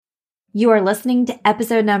You are listening to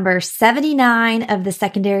episode number 79 of the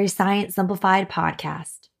Secondary Science Simplified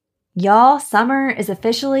podcast. Y'all, summer is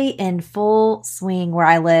officially in full swing where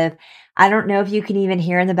I live. I don't know if you can even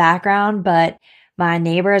hear in the background, but my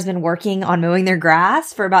neighbor has been working on mowing their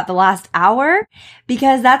grass for about the last hour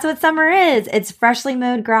because that's what summer is. It's freshly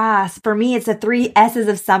mowed grass. For me, it's the 3 S's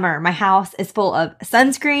of summer. My house is full of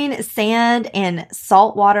sunscreen, sand, and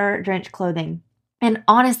saltwater drenched clothing. And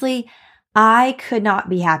honestly, I could not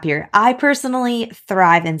be happier. I personally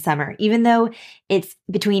thrive in summer. Even though it's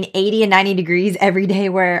between 80 and 90 degrees every day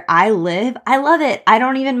where I live, I love it. I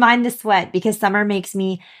don't even mind the sweat because summer makes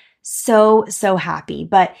me so happy.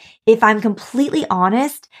 But if I'm completely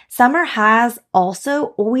honest, summer has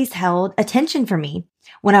also always held attention for me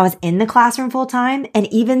when I was in the classroom full time. And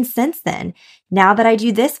even since then, now that I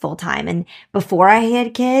do this full time and before I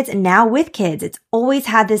had kids and now with kids, it's always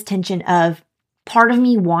had this tension of part of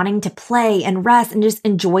me wanting to play and rest and just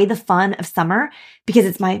enjoy the fun of summer because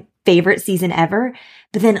it's my favorite season ever.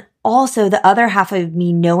 But then also the other half of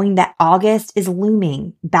me knowing that August is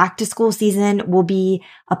looming. Back to school season will be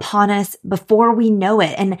upon us before we know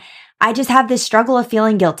it. And I just have this struggle of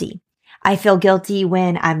feeling guilty. I feel guilty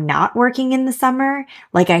when I'm not working in the summer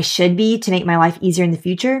like I should be to make my life easier in the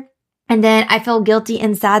future. And then I feel guilty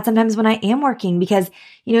and sad sometimes when I am working because,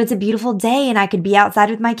 it's a beautiful day and I could be outside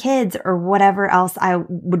with my kids or whatever else I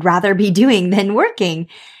would rather be doing than working.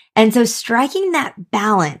 And so striking that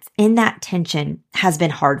balance in that tension has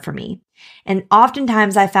been hard for me. And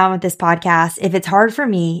oftentimes I found with this podcast, if it's hard for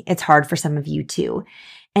me, it's hard for some of you too.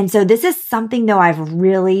 And so this is something though I've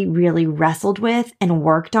really wrestled with and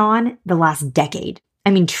worked on the last decade.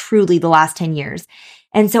 I mean, truly the last 10 years.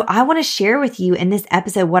 And so I want to share with you in this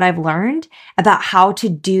episode what I've learned about how to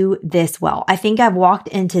do this well. I think I've walked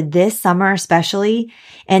into this summer, especially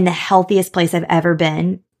in the healthiest place I've ever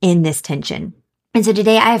been in this tension. And so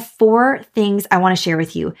today I have 4 things I want to share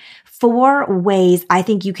with you. 4 ways I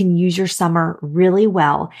think you can use your summer really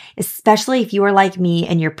well, especially if you are like me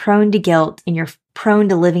and you're prone to guilt and you're prone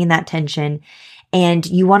to living in that tension and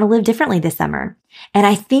you want to live differently this summer. And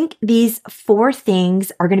I think these 4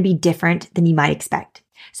 things are going to be different than you might expect.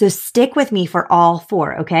 So stick with me for all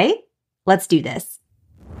 4, okay? Let's do this.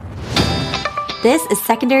 This is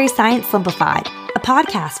Secondary Science Simplified, a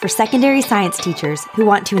podcast for secondary science teachers who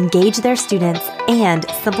want to engage their students and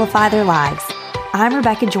simplify their lives. I'm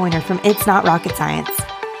Rebecca Joyner from It's Not Rocket Science.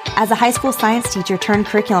 As a high school science teacher turned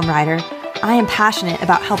curriculum writer, I am passionate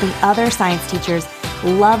about helping other science teachers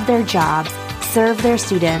love their jobs, serve their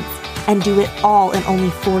students, and do it all in only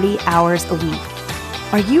 40 hours a week.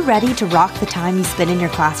 Are you ready to rock the time you spend in your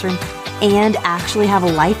classroom and actually have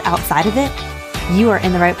a life outside of it? You are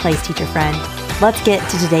in the right place, teacher friend. Let's get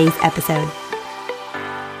to today's episode.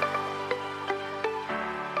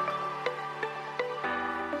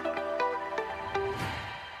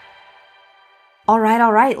 All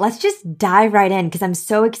right. Let's just dive right in because I'm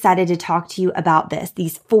so excited to talk to you about this.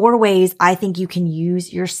 These 4 ways I think you can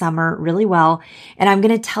use your summer really well. And I'm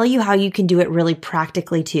going to tell you how you can do it really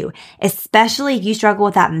practically too, especially if you struggle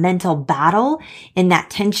with that mental battle and that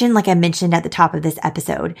tension, like I mentioned at the top of this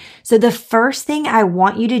episode. So the first thing I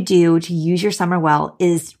want you to do to use your summer well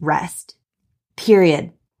is rest.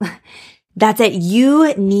 Period. That's it.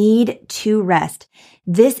 You need to rest.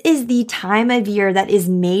 This is the time of year that is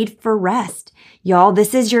made for rest. Y'all,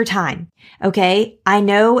 this is your time. Okay. I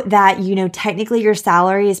know that, technically your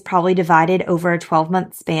salary is probably divided over a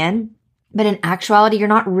 12-month span, but in actuality, you're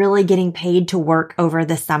not really getting paid to work over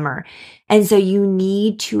the summer. And so you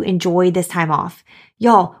need to enjoy this time off.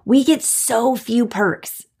 Y'all, we get so few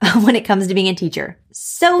perks when it comes to being a teacher.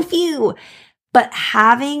 So few. But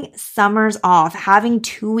having summers off, having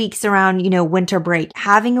 2 weeks around, winter break,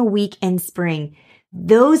 having a week in spring,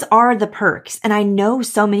 those are the perks. And I know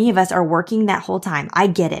so many of us are working that whole time. I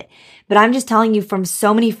get it. But I'm just telling you from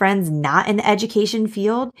so many friends not in the education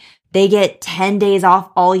field, they get 10 days off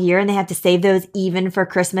all year and they have to save those even for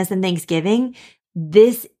Christmas and Thanksgiving.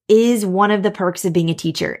 This is one of the perks of being a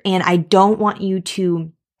teacher. And I don't want you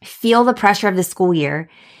to feel the pressure of the school year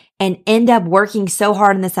and end up working so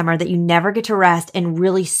hard in the summer that you never get to rest and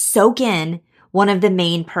really soak in one of the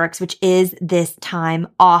main perks, which is this time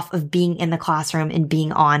off of being in the classroom and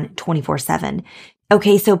being on 24/7.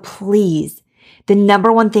 Okay, so please, the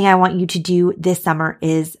number one thing I want you to do this summer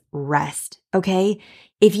is rest, okay?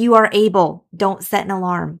 If you are able, don't set an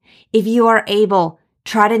alarm. If you are able,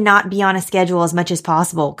 try to not be on a schedule as much as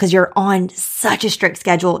possible because you're on such a strict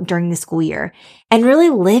schedule during the school year, and really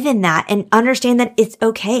live in that and understand that it's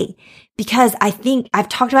okay. Because I think I've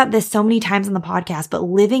talked about this so many times on the podcast, but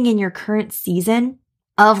living in your current season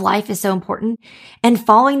of life is so important. And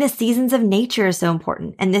following the seasons of nature is so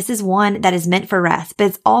important. And this is one that is meant for rest, but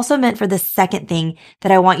it's also meant for the second thing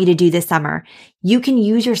that I want you to do this summer. You can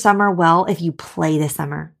use your summer well if you play this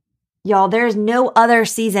summer. Y'all, there is no other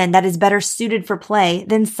season that is better suited for play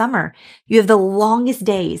than summer. You have the longest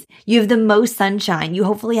days. You have the most sunshine. You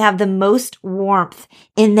hopefully have the most warmth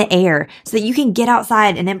in the air so that you can get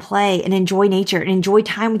outside and then play and enjoy nature and enjoy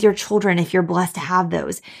time with your children if you're blessed to have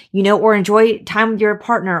those, or enjoy time with your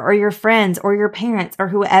partner or your friends or your parents or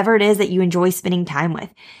whoever it is that you enjoy spending time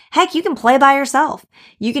with. Heck, you can play by yourself.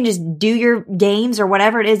 You can just do your games or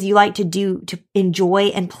whatever it is you like to do to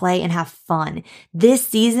enjoy and play and have fun. This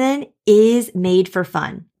season is made for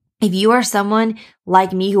fun. If you are someone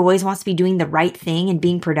like me who always wants to be doing the right thing and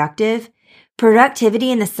being productive,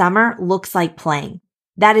 productivity in the summer looks like playing.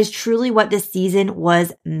 That is truly what this season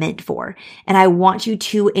was meant for. And I want you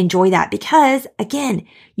to enjoy that because, again,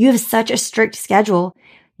 you have such a strict schedule.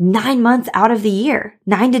 9 months out of the year,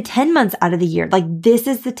 9 to 10 months out of the year. Like this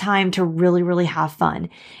is the time to really, really have fun.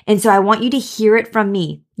 And so I want you to hear it from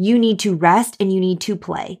me. You need to rest and you need to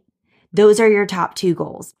play. Those are your top 2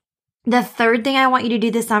 goals. The third thing I want you to do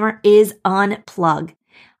this summer is unplug.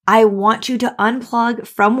 I want you to unplug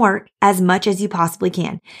from work as much as you possibly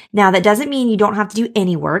can. Now, that doesn't mean you don't have to do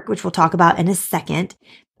any work, which we'll talk about in a second,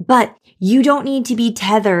 but you don't need to be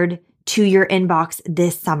tethered to your inbox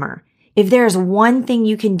this summer. If there's one thing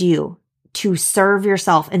you can do to serve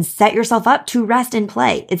yourself and set yourself up to rest and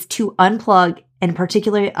play, it's to unplug and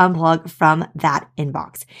particularly unplug from that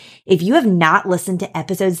inbox. If you have not listened to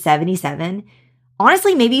episode 77,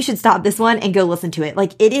 honestly, maybe you should stop this one and go listen to it.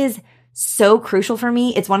 Like it is so crucial for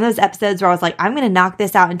me. It's one of those episodes where I was like, I'm going to knock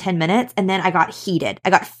this out in 10 minutes. And then I got heated. I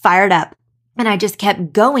got fired up and I just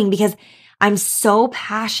kept going because I'm so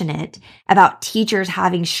passionate about teachers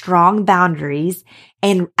having strong boundaries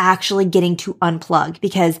and actually getting to unplug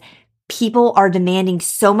because people are demanding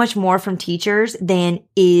so much more from teachers than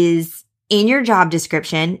is in your job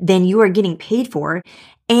description, than you are getting paid for.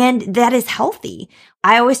 And that is healthy.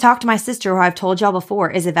 I always talk to my sister, who I've told y'all before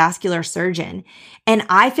is a vascular surgeon. And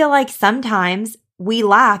I feel like sometimes we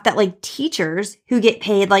laugh that like teachers who get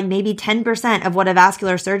paid like maybe 10% of what a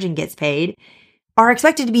vascular surgeon gets paid are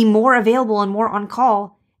expected to be more available and more on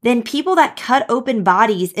call than people that cut open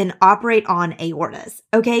bodies and operate on aortas.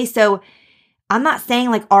 Okay, so I'm not saying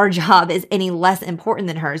like our job is any less important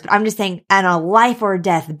than hers, but I'm just saying on a life or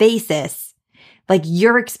death basis, like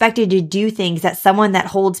you're expected to do things that someone that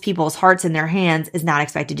holds people's hearts in their hands is not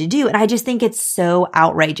expected to do. And I just think it's so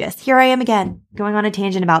outrageous. Here I am again, going on a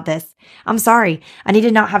tangent about this. I'm sorry. I need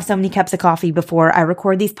to not have so many cups of coffee before I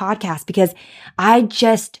record these podcasts because I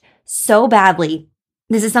just so badly,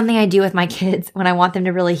 this is something I do with my kids when I want them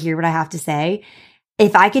to really hear what I have to say.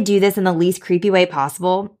 If I could do this in the least creepy way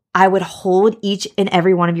possible, I would hold each and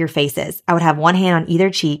every one of your faces. I would have one hand on either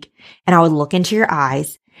cheek and I would look into your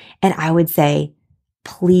eyes and I would say,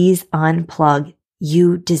 please unplug.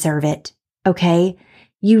 You deserve it. Okay?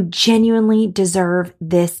 You genuinely deserve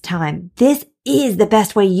this time. This is the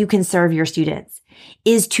best way you can serve your students,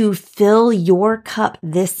 is to fill your cup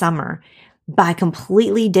this summer by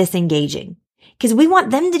completely disengaging. Because we want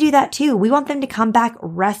them to do that too. We want them to come back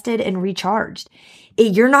rested and recharged.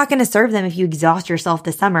 You're not going to serve them if you exhaust yourself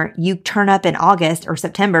this summer. You turn up in August or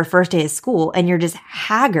September, first day of school, and you're just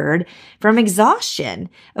haggard from exhaustion.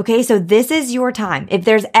 Okay, so this is your time. If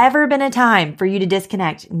there's ever been a time for you to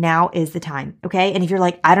disconnect, now is the time. Okay, and if you're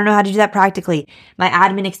like, I don't know how to do that practically, my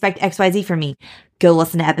admin expect XYZ from me, go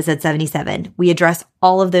listen to episode 77. We address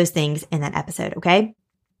all of those things in that episode. Okay.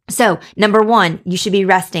 So 1, you should be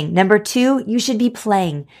resting. 2, you should be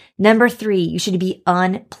playing. 3, you should be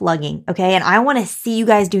unplugging. Okay. And I want to see you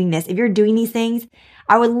guys doing this. If you're doing these things,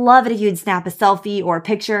 I would love it if you would snap a selfie or a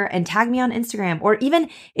picture and tag me on Instagram. Or even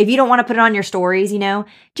if you don't want to put it on your stories,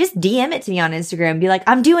 just DM it to me on Instagram. Be like,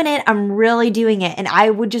 I'm doing it. I'm really doing it. And I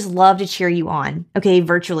would just love to cheer you on. Okay.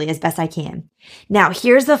 Virtually as best I can. Now,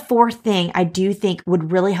 here's the fourth thing I do think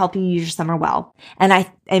would really help you use your summer well. And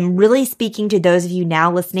I am really speaking to those of you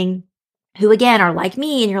now listening who, again, are like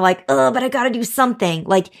me and you're like, oh, but I got to do something.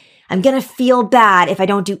 Like, I'm going to feel bad if I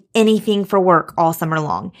don't do anything for work all summer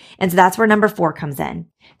long. And so that's where 4 comes in.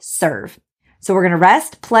 Serve. So we're going to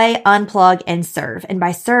rest, play, unplug, and serve. And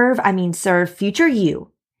by serve, I mean serve future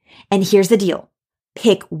you. And here's the deal.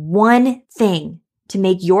 Pick one thing to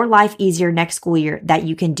make your life easier next school year that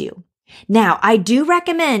you can do. Now, I do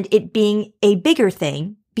recommend it being a bigger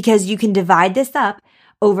thing because you can divide this up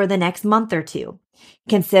over the next month or 2.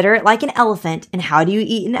 Consider it like an elephant. And how do you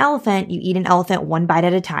eat an elephant? You eat an elephant one bite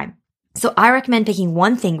at a time. So I recommend picking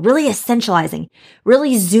one thing, really essentializing,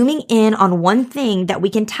 really zooming in on one thing that we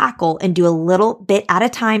can tackle and do a little bit at a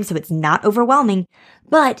time so it's not overwhelming,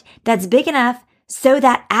 but that's big enough so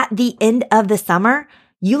that at the end of the summer,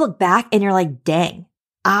 you look back and you're like, dang,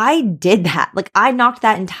 I did that. Like I knocked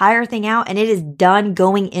that entire thing out and it is done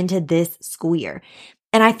going into this school year.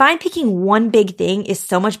 And I find picking one big thing is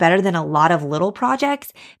so much better than a lot of little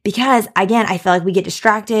projects because, again, I feel like we get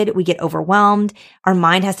distracted, we get overwhelmed, our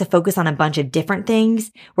mind has to focus on a bunch of different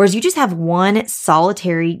things, whereas you just have one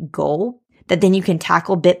solitary goal that then you can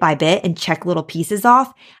tackle bit by bit and check little pieces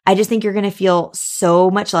off. I just think you're going to feel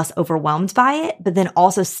so much less overwhelmed by it, but then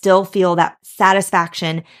also still feel that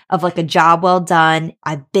satisfaction of like a job well done.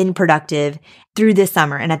 I've been productive through this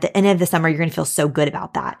summer. And at the end of the summer, you're going to feel so good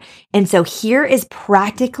about that. And so here is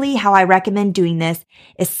practically how I recommend doing this,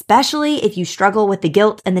 especially if you struggle with the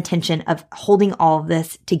guilt and the tension of holding all of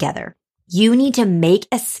this together. You need to make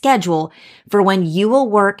a schedule for when you will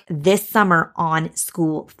work this summer on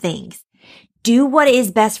school things. Do what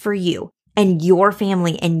is best for you and your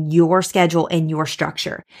family and your schedule and your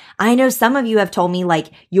structure. I know some of you have told me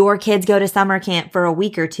like your kids go to summer camp for a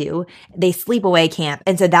week or two. They sleepaway camp.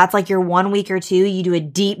 And so that's like your 1 week or two. You do a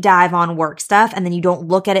deep dive on work stuff and then you don't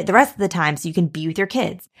look at it the rest of the time so you can be with your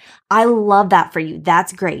kids. I love that for you.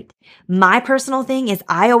 That's great. My personal thing is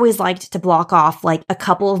I always liked to block off like a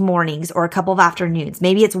couple of mornings or a couple of afternoons.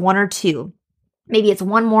 Maybe it's 1 or 2. Maybe it's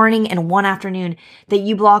 1 morning and 1 afternoon that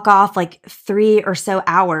you block off like 3 or so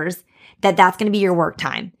hours that's going to be your work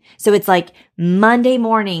time. So it's like Monday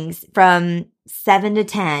mornings from 7 to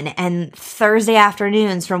 10 and Thursday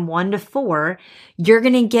afternoons from 1 to 4, you're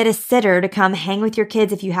going to get a sitter to come hang with your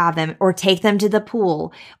kids if you have them or take them to the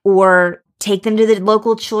pool or take them to the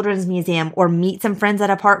local children's museum or meet some friends at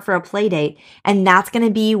a park for a play date. And that's going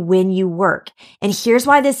to be when you work. And here's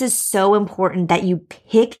why this is so important that you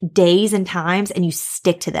pick days and times and you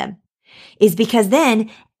stick to them is because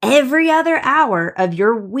then every other hour of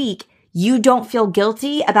your week, you don't feel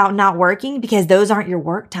guilty about not working because those aren't your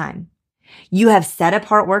work time. You have set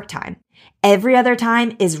apart work time. Every other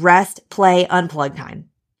time is rest, play, unplug time.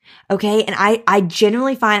 Okay. And I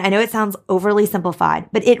genuinely find, I know it sounds overly simplified,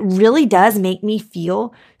 but it really does make me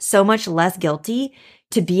feel so much less guilty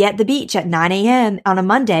to be at the beach at 9 a.m. on a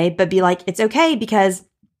Monday, but be like, it's okay because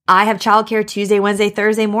I have childcare Tuesday, Wednesday,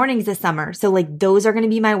 Thursday mornings this summer. So like those are going to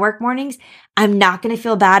be my work mornings. I'm not going to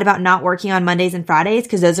feel bad about not working on Mondays and Fridays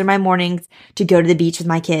because those are my mornings to go to the beach with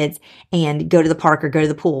my kids and go to the park or go to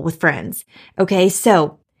the pool with friends. Okay.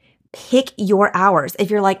 So pick your hours. If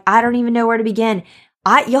you're like, I don't even know where to begin.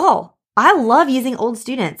 I love using old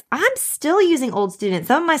students. I'm still using old students.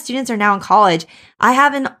 Some of my students are now in college. I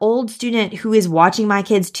have an old student who is watching my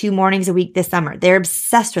kids 2 mornings a week this summer. They're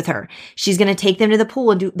obsessed with her. She's going to take them to the pool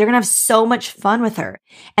and they're going to have so much fun with her.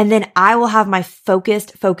 And then I will have my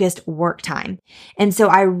focused work time. And so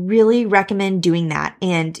I really recommend doing that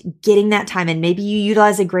and getting that time. And maybe you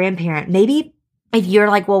utilize a grandparent. Maybe if you're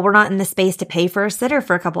like, well, we're not in the space to pay for a sitter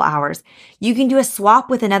for a couple hours, you can do a swap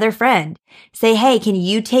with another friend. Say, hey, can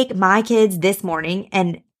you take my kids this morning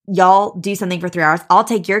and y'all do something for 3 hours? I'll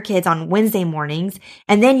take your kids on Wednesday mornings.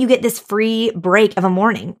 And then you get this free break of a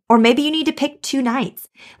morning. Or maybe you need to pick 2 nights.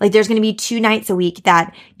 Like there's going to be 2 nights a week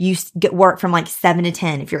that you get work from like 7 to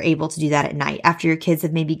 10 if you're able to do that at night after your kids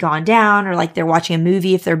have maybe gone down or like they're watching a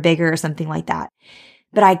movie if they're bigger or something like that.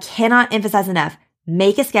 But I cannot emphasize enough,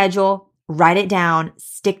 make a schedule. Write it down,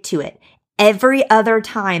 stick to it. Every other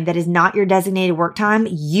time that is not your designated work time,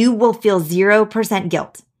 you will feel 0%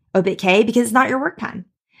 guilt. Okay? Because it's not your work time.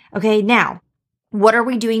 Okay. Now, what are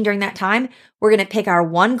we doing during that time? We're going to pick our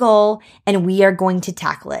one goal and we are going to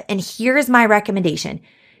tackle it. And here's my recommendation.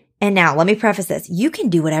 And now let me preface this. You can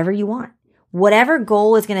do whatever you want. Whatever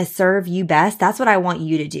goal is going to serve you best, that's what I want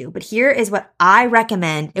you to do. But here is what I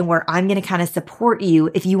recommend and where I'm going to kind of support you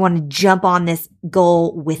if you want to jump on this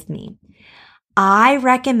goal with me. I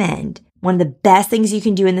recommend one of the best things you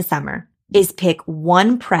can do in the summer is pick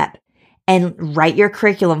one prep and write your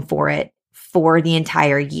curriculum for it for the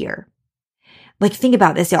entire year. Like think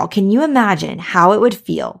about this, y'all. Can you imagine how it would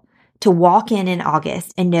feel to walk in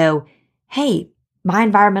August and know, hey, my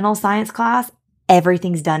environmental science class,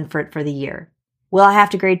 everything's done for it for the year. Will I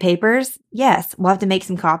have to grade papers? Yes. We'll have to make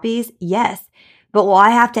some copies? Yes. But will I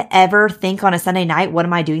have to ever think on a Sunday night, what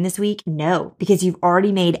am I doing this week? No, because you've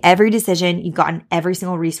already made every decision. You've gotten every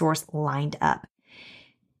single resource lined up.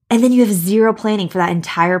 And then you have zero planning for that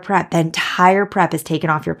entire prep. That entire prep is taken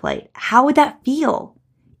off your plate. How would that feel?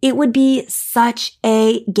 It would be such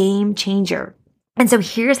a game changer. And so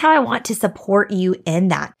here's how I want to support you in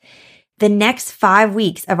that. The next 5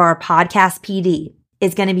 weeks of our podcast PD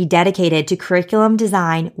is going to be dedicated to Curriculum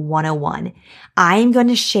Design 101. I am going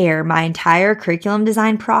to share my entire curriculum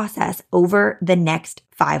design process over the next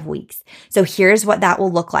 5 weeks. So here's what that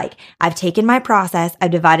will look like. I've taken my process,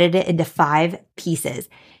 I've divided it into 5 pieces.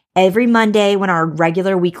 Every Monday when our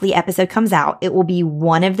regular weekly episode comes out, it will be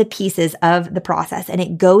one of the pieces of the process and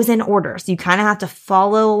it goes in order. So you kind of have to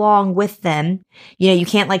follow along with them. You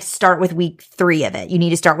can't start with week 3 of it. You need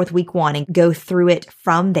to start with week 1 and go through it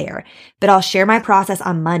from there. But I'll share my process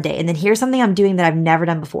on Monday. And then here's something I'm doing that I've never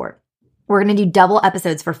done before. We're going to do double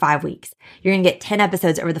episodes for 5 weeks. You're going to get 10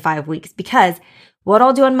 episodes over the 5 weeks because what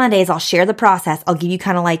I'll do on Monday is I'll share the process. I'll give you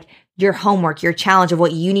kind of your homework, your challenge of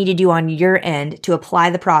what you need to do on your end to apply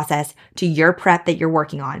the process to your prep that you're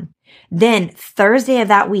working on. Then Thursday of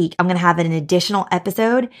that week, I'm going to have an additional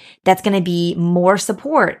episode that's going to be more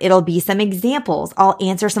support. It'll be some examples. I'll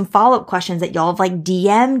answer some follow-up questions that y'all have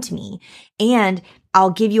DM'd me. And I'll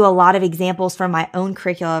give you a lot of examples from my own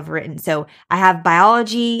curricula I've written. So I have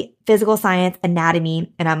biology, physical science,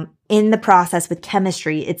 anatomy, and I'm in the process with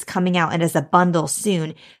chemistry. It's coming out and as a bundle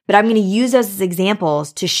soon, but I'm going to use those as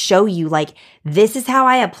examples to show you this is how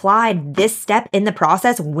I applied this step in the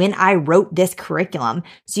process when I wrote this curriculum.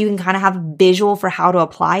 So you can kind of have a visual for how to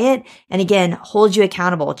apply it. And again, hold you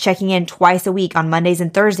accountable, checking in twice a week on Mondays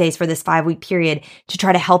and Thursdays for this 5-week period to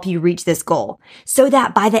try to help you reach this goal so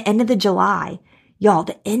that by the end of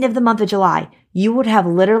the end of the month of July, you would have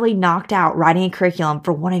literally knocked out writing a curriculum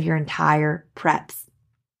for one of your entire preps.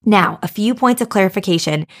 Now, a few points of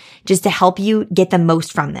clarification just to help you get the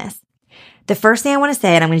most from this. The first thing I want to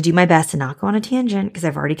say, and I'm going to do my best to not go on a tangent because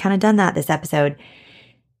I've already kind of done that this episode,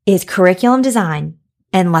 is curriculum design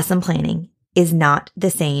and lesson planning is not the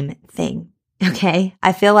same thing. Okay?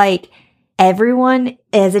 I feel like everyone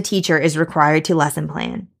as a teacher is required to lesson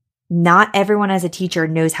plan. Not everyone as a teacher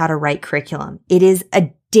knows how to write curriculum. It is a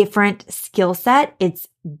different skill set. It's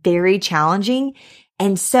very challenging.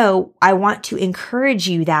 And so I want to encourage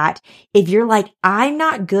you that if you're I'm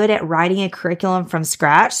not good at writing a curriculum from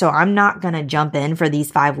scratch, so I'm not going to jump in for these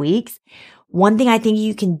 5 weeks. One thing I think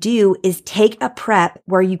you can do is take a prep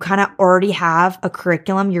where you kind of already have a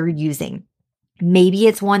curriculum you're using. Maybe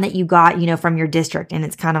it's one that you got, from your district and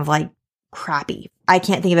it's kind of crappy. I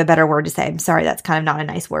can't think of a better word to say. I'm sorry, that's kind of not a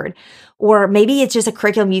nice word. Or maybe it's just a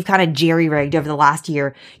curriculum you've kind of jerry-rigged over the last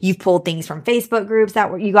year. You've pulled things from Facebook groups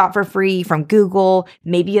that you got for free, from Google.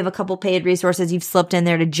 Maybe you have a couple paid resources you've slipped in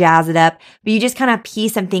there to jazz it up, but you just kind of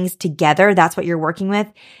piece some things together. That's what you're working with.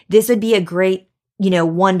 This would be a great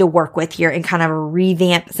one to work with here and kind of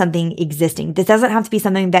revamp something existing. This doesn't have to be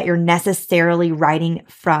something that you're necessarily writing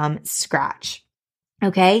from scratch.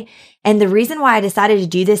 Okay. And the reason why I decided to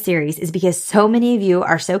do this series is because so many of you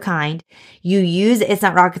are so kind. You use It's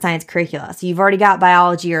Not Rocket Science curricula. So you've already got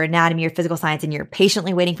biology or anatomy or physical science and you're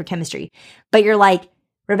patiently waiting for chemistry, but you're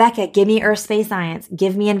Rebecca, give me earth space science,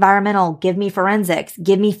 give me environmental, give me forensics,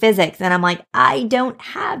 give me physics. And I'm I don't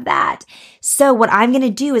have that. So what I'm going to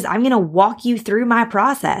do is I'm going to walk you through my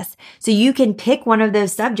process so you can pick one of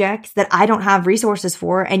those subjects that I don't have resources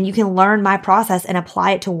for and you can learn my process and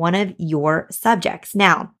apply it to one of your subjects.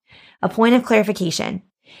 Now, a point of clarification.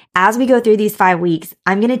 As we go through these 5 weeks,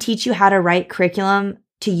 I'm going to teach you how to write curriculum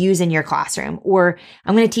to use in your classroom, or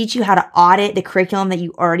I'm going to teach you how to audit the curriculum that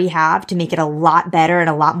you already have to make it a lot better and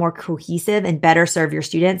a lot more cohesive and better serve your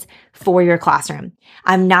students for your classroom.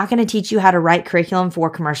 I'm not going to teach you how to write curriculum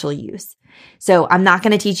for commercial use. So I'm not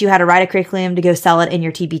going to teach you how to write a curriculum to go sell it in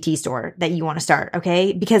your TPT store that you want to start,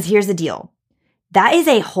 okay? Because here's the deal. That is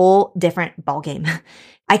a whole different ballgame.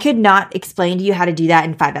 I could not explain to you how to do that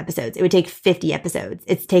in 5 episodes. It would take 50 episodes.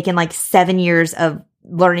 It's taken 7 years of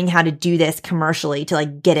learning how to do this commercially to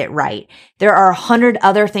get it right. There are 100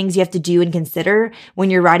 other things you have to do and consider when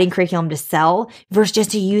you're writing curriculum to sell versus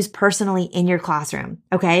just to use personally in your classroom.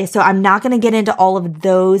 Okay. So I'm not going to get into all of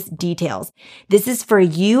those details. This is for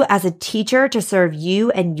you as a teacher to serve you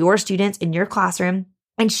and your students in your classroom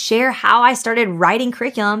and share how I started writing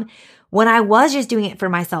curriculum when I was just doing it for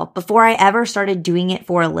myself before I ever started doing it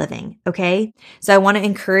for a living. Okay. So I want to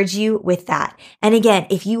encourage you with that. And again,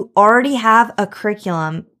 if you already have a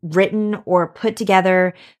curriculum written or put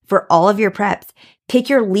together for all of your preps, pick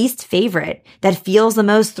your least favorite that feels the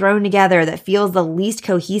most thrown together, that feels the least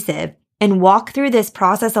cohesive, and walk through this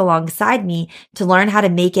process alongside me to learn how to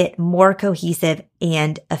make it more cohesive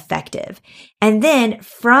and effective. And then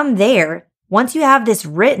from there, once you have this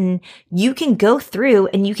written, you can go through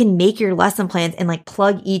and you can make your lesson plans and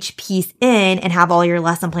plug each piece in and have all your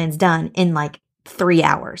lesson plans done in 3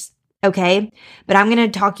 hours. Okay. But I'm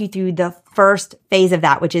going to talk you through the first phase of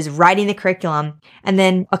that, which is writing the curriculum. And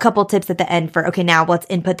then a couple tips at the end for, okay, now let's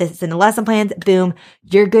input this into lesson plans. Boom.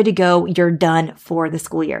 You're good to go. You're done for the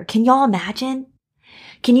school year. Can y'all imagine?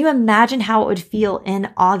 Can you imagine how it would feel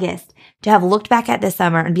in August to have looked back at this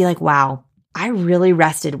summer and be like, wow, I really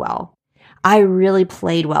rested well. I really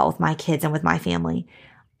played well with my kids and with my family.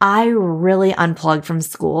 I really unplugged from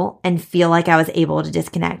school and feel like I was able to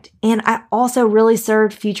disconnect. And I also really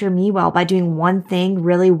served future me well by doing one thing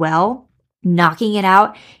really well, knocking it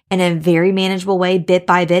out in a very manageable way, bit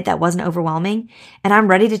by bit, that wasn't overwhelming. And I'm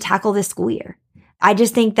ready to tackle this school year. I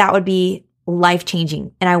just think that would be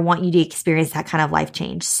life-changing. And I want you to experience that kind of life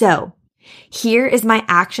change. So here is my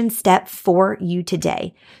action step for you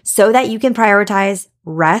today. So that you can prioritize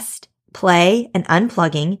rest, play, and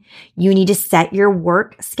unplugging, you need to set your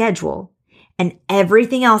work schedule. And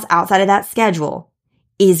everything else outside of that schedule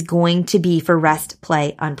is going to be for rest,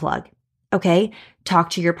 play, unplug. Okay? Talk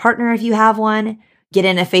to your partner if you have one. Get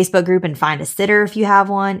in a Facebook group and find a sitter if you have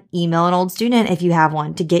one. Email an old student if you have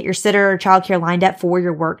one to get your sitter or childcare lined up for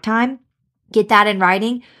your work time. Get that in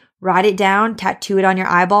writing. Write it down, tattoo it on your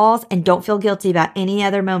eyeballs, and don't feel guilty about any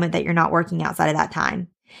other moment that you're not working outside of that time.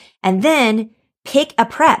 And then pick a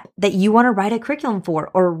prep that you want to write a curriculum for,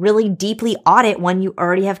 or really deeply audit one you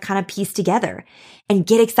already have kind of pieced together, and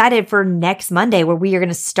get excited for next Monday where we are going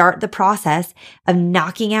to start the process of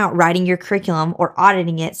knocking out writing your curriculum or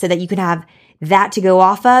auditing it so that you can have that to go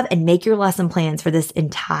off of and make your lesson plans for this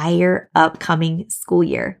entire upcoming school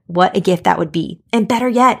year. What a gift that would be. And better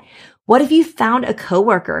yet, what if you found a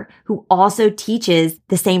coworker who also teaches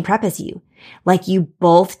the same prep as you? Like you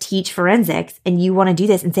both teach forensics and you want to do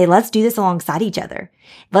this and say, let's do this alongside each other.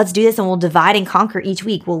 Let's do this and we'll divide and conquer each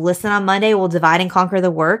week. We'll listen on Monday. We'll divide and conquer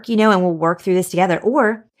the work, and we'll work through this together.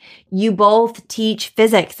 Or you both teach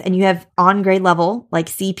physics and you have on grade level, like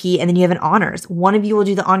CP, and then you have an honors. One of you will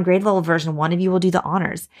do the on grade level version. One of you will do the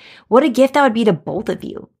honors. What a gift that would be to both of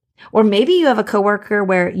you. Or maybe you have a coworker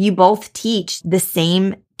where you both teach the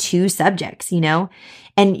same 2 subjects, and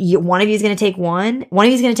one of you is going to take one of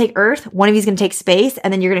you is going to take earth, one of you is going to take space,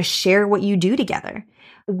 and then you're going to share what you do together.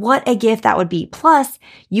 What a gift that would be. Plus,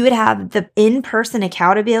 you would have the in-person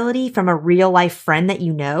accountability from a real life friend that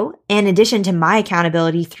you know, in addition to my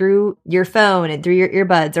accountability through your phone and through your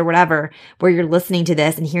earbuds or whatever, where you're listening to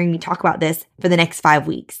this and hearing me talk about this for the next 5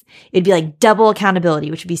 weeks. It'd be like double accountability,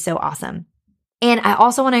 which would be so awesome. And I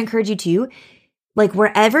also want to encourage you to, like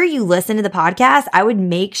wherever you listen to the podcast, I would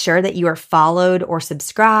make sure that you are followed or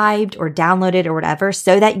subscribed or downloaded or whatever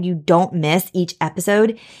so that you don't miss each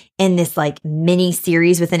episode in this like mini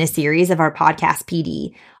series within a series of our podcast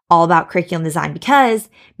PD all about curriculum design. Because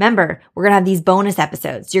remember, we're going to have these bonus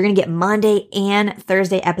episodes. You're going to get Monday and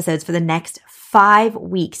Thursday episodes for the next 5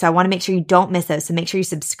 weeks. So I want to make sure you don't miss those. So make sure you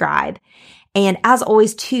subscribe. And as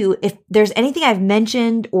always too, if there's anything I've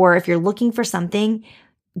mentioned or if you're looking for something,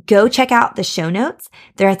 go check out the show notes.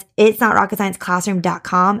 They're at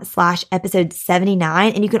itsnotrocketscienceclassroom.com/episode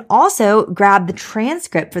 79. And you can also grab the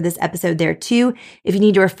transcript for this episode there too. If you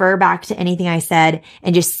need to refer back to anything I said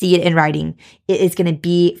and just see it in writing, it is going to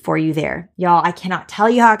be for you there. Y'all, I cannot tell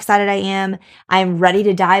you how excited I am. I am ready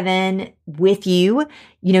to dive in with you,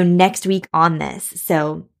 next week on this.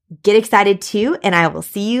 So get excited too, and I will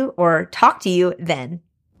see you or talk to you then.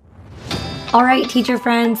 All right, teacher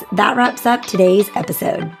friends, that wraps up today's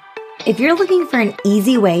episode. If you're looking for an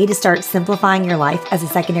easy way to start simplifying your life as a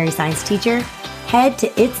secondary science teacher, head to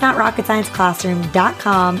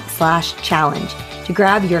itsnotrocketscienceclassroom.com/challenge to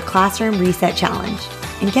grab your classroom reset challenge.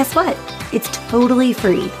 And guess what? It's totally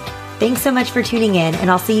free. Thanks so much for tuning in,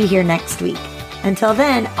 and I'll see you here next week. Until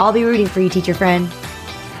then, I'll be rooting for you, teacher friend.